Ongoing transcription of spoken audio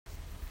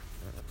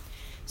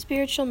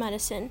Spiritual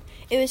medicine.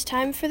 It was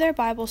time for their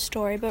Bible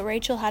story, but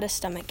Rachel had a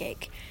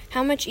stomachache.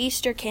 "How much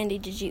Easter candy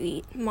did you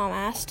eat?" Mom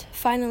asked.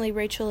 Finally,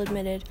 Rachel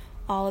admitted,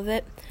 "All of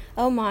it."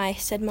 "Oh my,"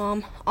 said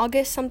Mom. "I'll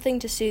get something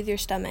to soothe your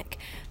stomach.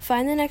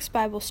 Find the next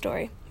Bible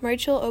story."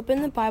 Rachel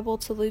opened the Bible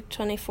to Luke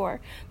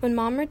 24. When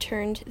Mom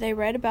returned, they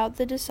read about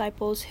the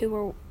disciples who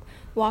were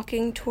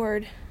walking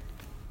toward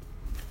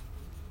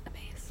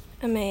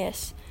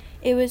Emmaus.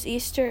 It was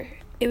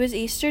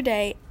Easter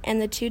day, and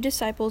the two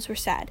disciples were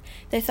sad.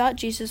 They thought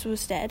Jesus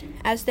was dead.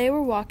 As they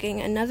were walking,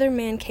 another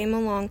man came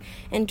along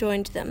and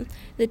joined them.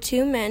 The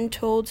two men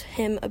told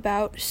him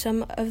about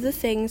some of the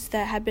things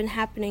that had been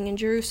happening in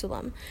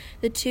Jerusalem.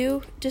 The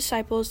two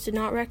disciples did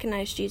not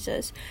recognize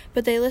Jesus,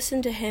 but they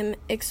listened to him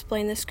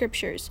explain the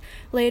scriptures.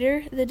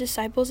 Later, the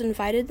disciples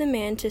invited the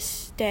man to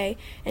stay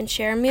and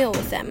share a meal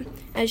with them.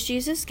 As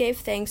Jesus gave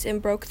thanks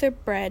and broke the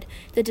bread,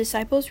 the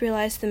disciples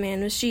realized the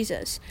man was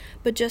Jesus.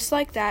 But just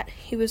like that,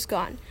 he was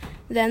gone.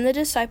 Then the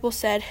disciples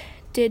said,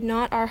 "Did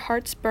not our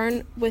hearts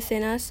burn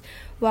within us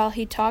while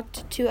he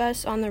talked to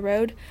us on the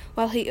road,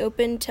 while he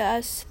opened to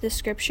us the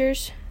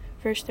scriptures?"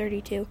 Verse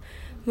 32.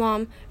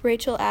 Mom,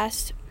 Rachel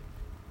asked,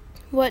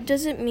 "What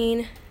does it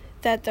mean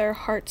that their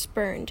hearts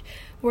burned?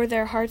 Were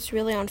their hearts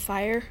really on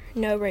fire?"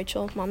 "No,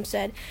 Rachel," Mom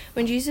said.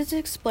 "When Jesus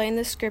explained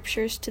the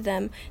scriptures to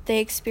them, they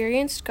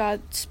experienced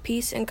God's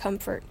peace and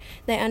comfort.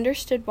 They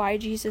understood why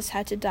Jesus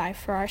had to die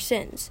for our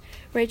sins."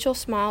 Rachel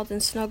smiled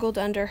and snuggled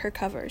under her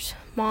covers.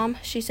 "Mom,"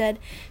 she said,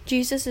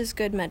 "Jesus is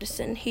good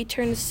medicine. He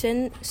turns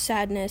sin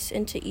sadness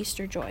into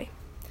Easter joy."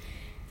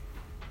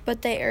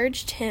 But they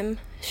urged him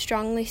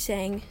strongly,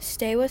 saying,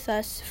 "Stay with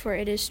us, for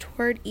it is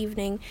toward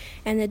evening,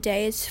 and the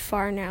day is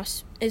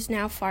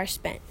now far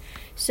spent."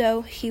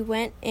 So he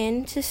went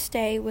in to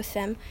stay with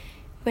them.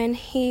 When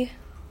he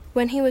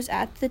was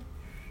at the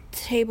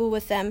table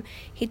with them,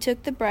 he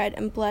took the bread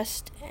and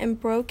blessed and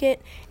broke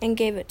it and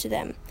gave it to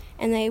them.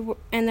 And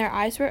their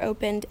eyes were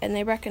opened, and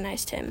they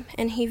recognized him,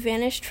 and he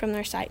vanished from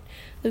their sight.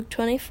 Luke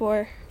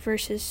 24,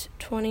 verses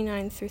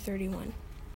 29 through 31.